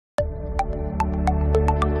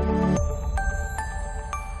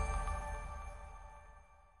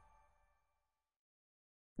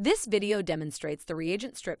This video demonstrates the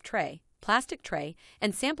reagent strip tray, plastic tray,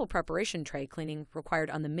 and sample preparation tray cleaning required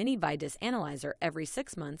on the MINI VIDAS analyzer every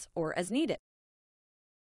 6 months or as needed.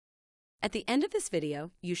 At the end of this video,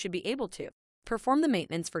 you should be able to perform the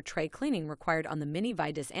maintenance for tray cleaning required on the MINI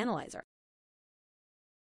VIDAS analyzer.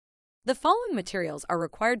 The following materials are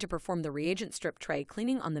required to perform the reagent strip tray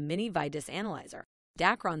cleaning on the MINI VIDAS analyzer: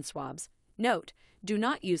 Dacron swabs. Note: do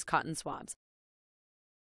not use cotton swabs.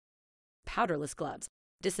 Powderless gloves,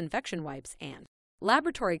 disinfection wipes, and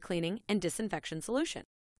laboratory cleaning and disinfection solution.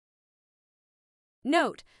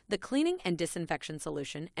 Note: the cleaning and disinfection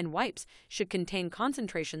solution and wipes should contain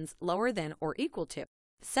concentrations lower than or equal to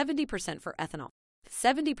 70% for ethanol,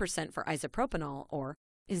 70% for isopropanol, or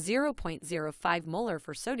 0.05 molar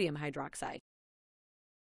for sodium hydroxide.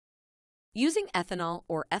 Using ethanol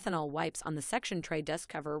or ethanol wipes on the section tray dust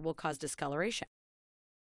cover will cause discoloration.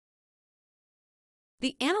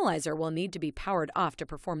 The analyzer will need to be powered off to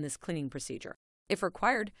perform this cleaning procedure. If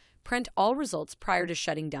required, print all results prior to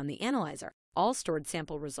shutting down the analyzer. All stored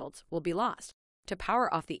sample results will be lost. To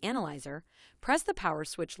power off the analyzer, press the power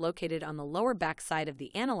switch located on the lower back side of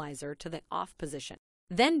the analyzer to the off position.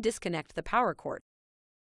 Then disconnect the power cord.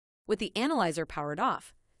 With the analyzer powered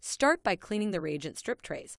off, start by cleaning the reagent strip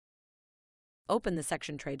trays. Open the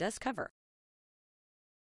section tray dust cover.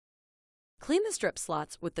 Clean the strip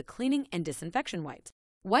slots with the cleaning and disinfection wipes.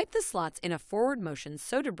 Wipe the slots in a forward motion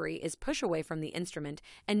so debris is pushed away from the instrument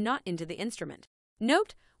and not into the instrument.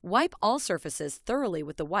 Note: wipe all surfaces thoroughly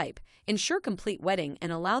with the wipe, ensure complete wetting,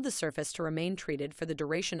 and allow the surface to remain treated for the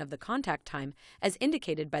duration of the contact time as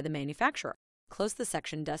indicated by the manufacturer. Close the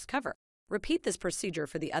section dust cover. Repeat this procedure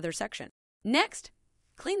for the other section. Next,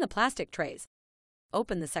 clean the plastic trays.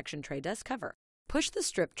 Open the section tray dust cover. Push the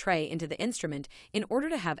strip tray into the instrument in order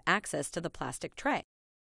to have access to the plastic tray.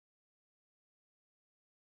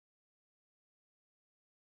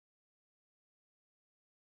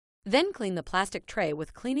 Then clean the plastic tray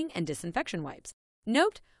with cleaning and disinfection wipes.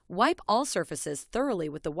 Note: wipe all surfaces thoroughly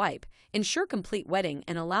with the wipe, ensure complete wetting,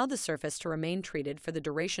 and allow the surface to remain treated for the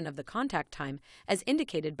duration of the contact time as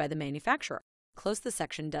indicated by the manufacturer. Close the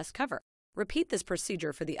section dust cover. Repeat this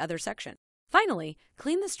procedure for the other section. Finally,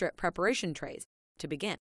 clean the strip preparation trays. To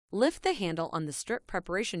begin, lift the handle on the strip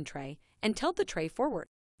preparation tray and tilt the tray forward.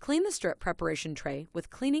 Clean the strip preparation tray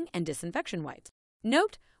with cleaning and disinfection wipes.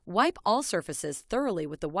 Note: wipe all surfaces thoroughly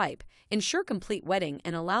with the wipe, ensure complete wetting,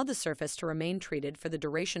 and allow the surface to remain treated for the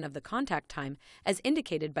duration of the contact time as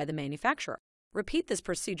indicated by the manufacturer. Repeat this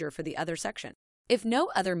procedure for the other section. If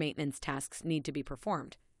no other maintenance tasks need to be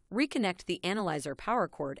performed, reconnect the analyzer power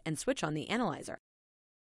cord and switch on the analyzer.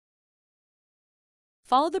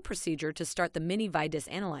 Follow the procedure to start the MINI VIDAS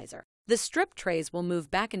analyzer. The strip trays will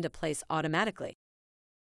move back into place automatically.